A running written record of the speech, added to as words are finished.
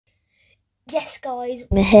Yes, guys,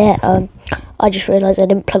 I'm here. I just realised I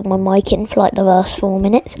didn't plug my mic in for like the first 4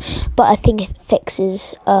 minutes, but I think it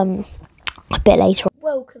fixes a bit later.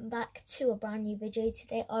 Welcome back to a brand new video.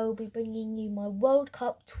 Today I will be bringing you my World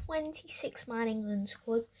Cup 26-man England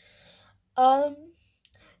squad.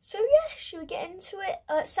 So yeah, should we get into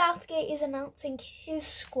it? Southgate is announcing his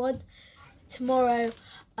squad tomorrow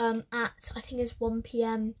at, I think it's 1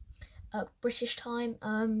 PM British time.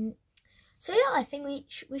 So yeah, I think we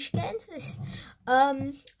should get into this.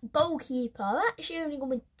 Goalkeeper. I've actually only gone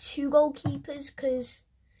with 2 goalkeepers because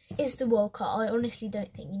it's the World Cup. I honestly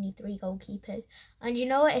don't think you need 3 goalkeepers. And you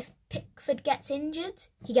know what? If Pickford gets injured,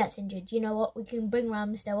 he gets injured. You know what? We can bring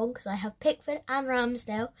Ramsdale on because I have Pickford and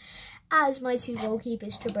Ramsdale as my 2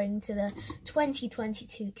 goalkeepers to bring to the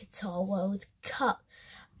 2022 Qatar World Cup.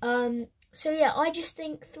 So yeah, I just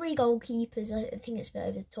think 3 goalkeepers, I think it's a bit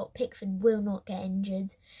over the top. Pickford will not get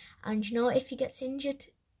injured. And you know what, if he gets injured,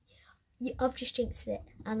 I've just jinxed it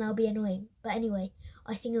and that'll be annoying. But anyway,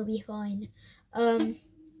 I think he'll be fine. And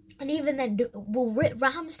even then, will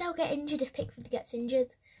Ramsdale get injured if Pickford gets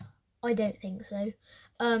injured? I don't think so.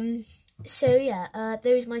 So yeah,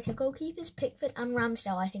 those are my 2 goalkeepers, Pickford and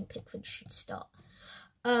Ramsdale. I think Pickford should start.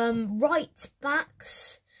 Right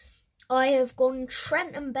backs. I have gone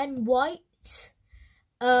Trent and Ben White.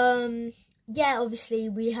 Yeah, obviously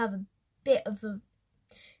we have a bit of a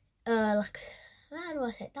like, how do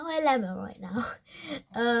I say, dilemma right now.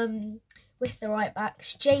 With the right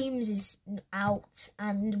backs. James is out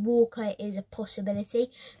and Walker is a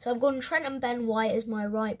possibility. So I've gone Trent and Ben White as my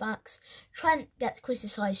right backs. Trent gets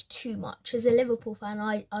criticised too much. As a Liverpool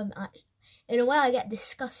fan, in a way I get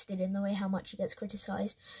disgusted in the way how much he gets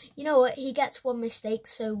criticised. You know what? He gets one mistake,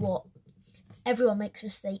 so what? Everyone makes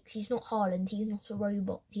mistakes. He's not Haaland. He's not a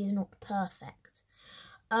robot. He's not perfect.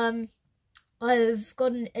 I've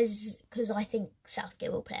gone as, because I think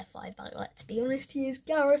Southgate will play a 5-back. Let's be honest, he is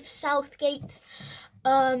Gareth Southgate.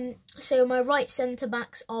 So my right centre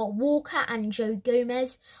backs are Walker and Joe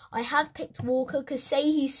Gomez. I have picked Walker because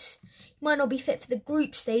he might not be fit for the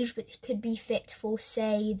group stage, but he could be fit for,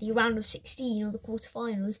 say, the round of 16 or the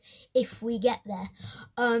quarterfinals if we get there.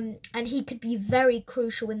 And he could be very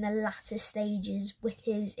crucial in the latter stages with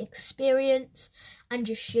his experience and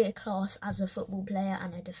just sheer class as a football player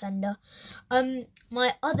and a defender.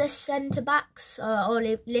 My other centre backs, I'll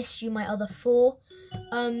list you my other 4.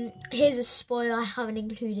 Here's a spoiler, I haven't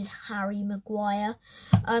included Harry Maguire.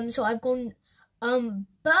 So I've gone Burn,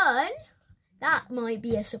 that might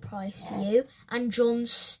be a surprise to you, and John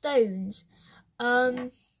Stones. So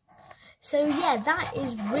yeah, that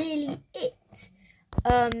is really it.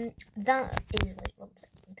 That is, wait, one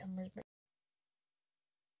second, camera's breaking.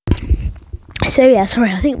 So yeah,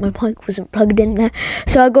 sorry, I think my mic wasn't plugged in there.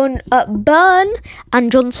 So I've gone Burn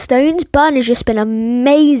and John Stones. Burn has just been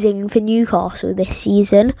amazing for Newcastle this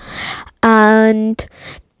season. And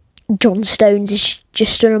John Stones is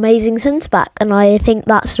just an amazing centre-back. And I think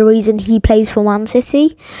that's the reason he plays for Man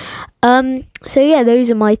City. So yeah, those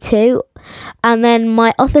are my 2. And then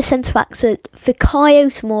my other centre-backs are Fikayo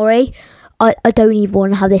Tomori. I don't even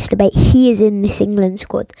want to have this debate. He is in this England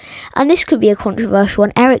squad. And this could be a controversial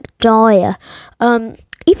one. Eric Dyer.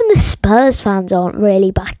 Even the Spurs fans aren't really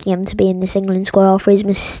backing him to be in this England squad after his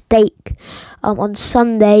mistake on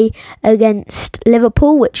Sunday against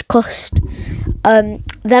Liverpool, which cost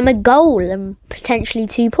them a goal and potentially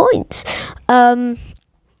 2 points. So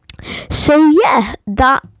yeah,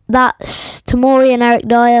 that's Tomori and Eric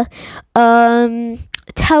Dyer.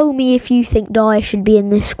 Tell me if you think Dyer should be in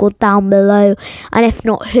this squad down below, and if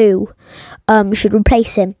not, who should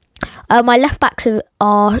replace him. My left backs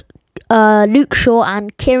are Luke Shaw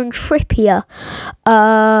and Kieran Trippier.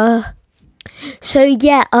 So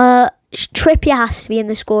yeah, Trippier has to be in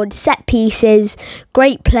the squad. Set pieces,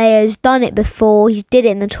 great players, done it before. He did it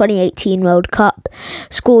in the 2018 World Cup.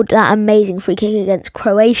 Scored that amazing free kick against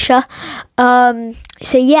Croatia.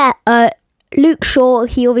 So yeah, Luke Shaw,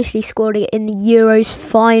 he obviously scored it in the Euros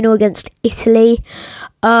final against Italy.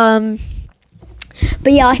 But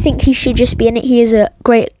yeah, I think he should just be in it. He is a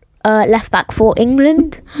great left back for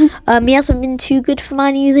England. He hasn't been too good for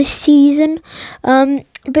Man U this season.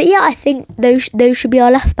 But yeah, I think those should be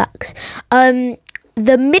our left backs. The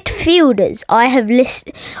midfielders, I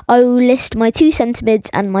will list my 2 centre mids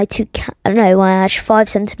and my 5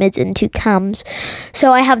 centre mids and 2 cams.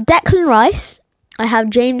 So I have Declan Rice, I have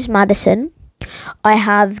James Maddison, I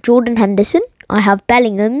have Jordan Henderson, I have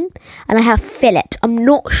Bellingham, and I have Phillips. I'm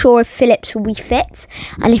not sure if Phillips will be fit,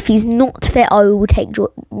 and if he's not fit, I will take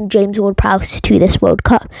James Ward-Prowse to this World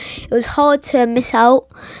Cup. It was hard to miss out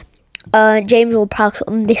James Ward-Prowse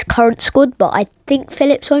on this current squad, but I think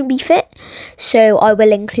Phillips won't be fit, so I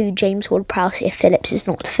will include James Ward-Prowse if Phillips is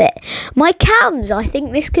not fit. My cams, I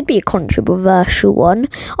think this could be a controversial one.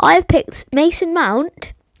 I've picked Mason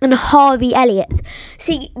Mount and Harvey Elliott.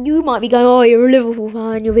 See, you might be going, oh, you're a Liverpool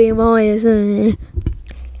fan, you're being biased.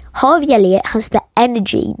 Harvey Elliott has the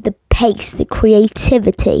energy, the pace, the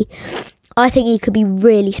creativity. I think he could be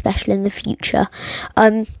really special in the future.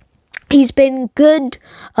 He's been good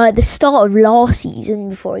at the start of last season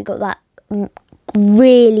before he got that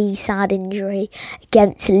really sad injury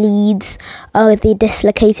against Leeds, the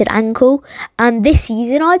dislocated ankle. And this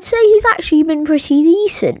season, I'd say he's actually been pretty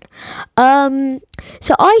decent.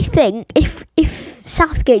 So I think if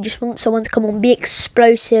Southgate just wants someone to come on, be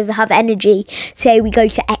explosive, have energy, say we go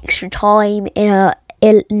to extra time in a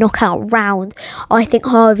knockout round, I think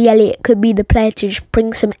Harvey Elliott could be the player to just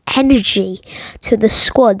bring some energy to the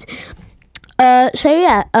squad.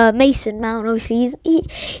 Mason Mount, obviously, he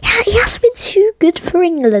hasn't been too good for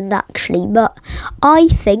England, actually, but I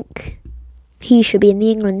think he should be in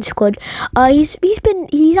the England squad. He's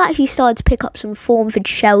actually started to pick up some form for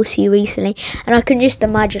Chelsea recently, and I can just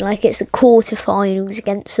imagine, like, it's the quarterfinals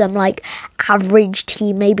against some, like, average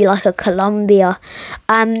team, maybe like a Colombia,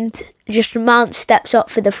 and just Mount steps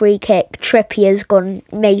up for the free kick. Trippier's gone,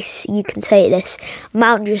 Mace, you can take this.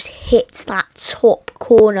 Mount just hits that top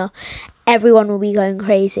corner. Everyone will be going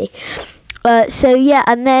crazy.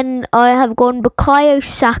 And then I have gone Bukayo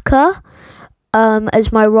Saka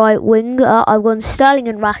as my right winger. I've gone Sterling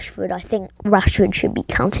and Rashford. I think Rashford should be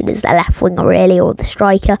counted as the left winger, really, or the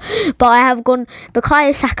striker. But I have gone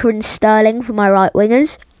Bukayo Saka and Sterling for my right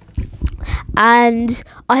wingers. And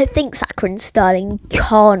I think Saka and Sterling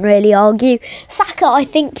can't really argue. Saka, I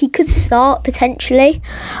think he could start potentially.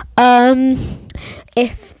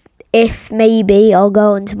 If maybe I'll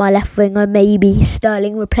go on to my left winger, maybe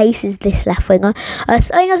Sterling replaces this left winger.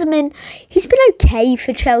 Sterling he's been okay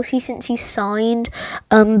for Chelsea since he's signed,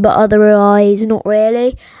 but otherwise not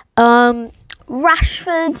really.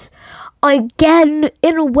 Rashford, again,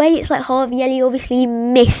 in a way it's like Harvey Elliott. Obviously he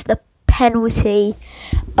missed the penalty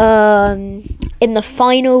in the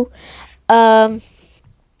final.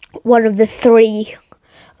 One of the three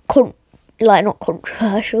not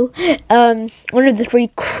controversial, one of the three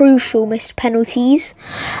crucial missed penalties.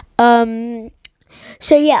 I've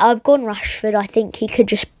gone Rashford. I think he could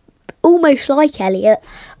just, almost like Elliott,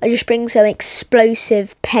 just bring some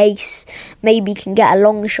explosive pace, maybe can get a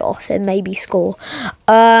long shot off and maybe score.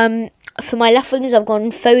 For my left wingers, I've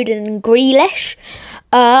gone Foden and Grealish.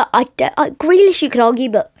 Grealish you could argue,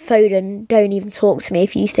 but Foden, don't even talk to me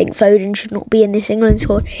if you think Foden should not be in this England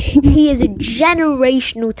squad. He is a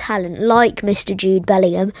generational talent, like Mr. Jude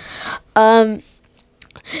Bellingham.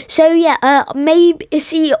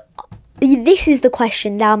 This is the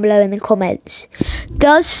question down below in the comments.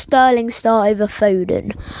 Does Sterling start over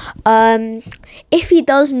Foden? If he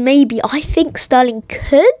does, maybe. I think Sterling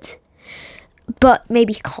could, but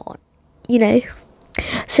maybe can't, you know.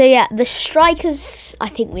 The strikers, I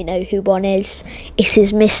think we know who one is. It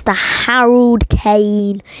is Mr. Harold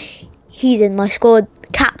Kane. He's in my squad.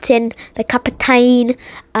 Captain, the captain,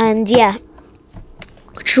 and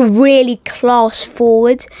really class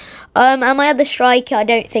forward. And my other striker, I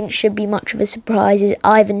don't think should be much of a surprise, is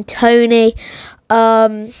Ivan Toney.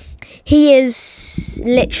 He has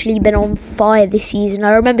literally been on fire this season.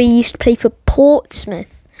 I remember he used to play for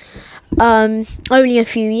Portsmouth only a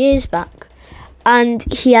few years back. And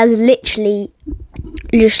he has literally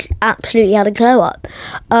just absolutely had a glow up.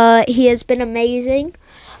 He has been amazing.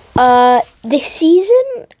 This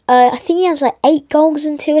season, I think he has like 8 goals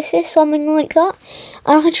and 2 assists, something like that.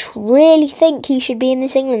 And I just really think he should be in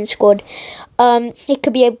this England squad. He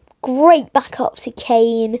could be a great backup to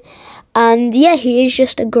Kane. And he is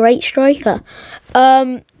just a great striker.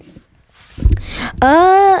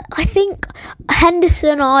 I think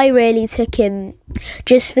Henderson, I really took him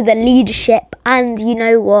just for the leadership, and you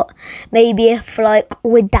know what, maybe if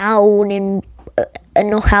we're down in a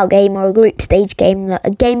knockout game or a group stage game,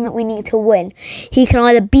 a game that we need to win, he can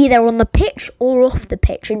either be there on the pitch or off the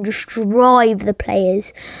pitch and just drive the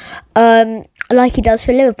players like he does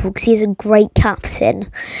for Liverpool, because he's a great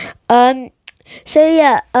captain. That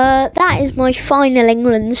is my final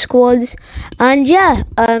England squad. And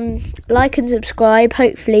like and subscribe.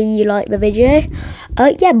 Hopefully you like the video.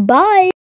 Bye.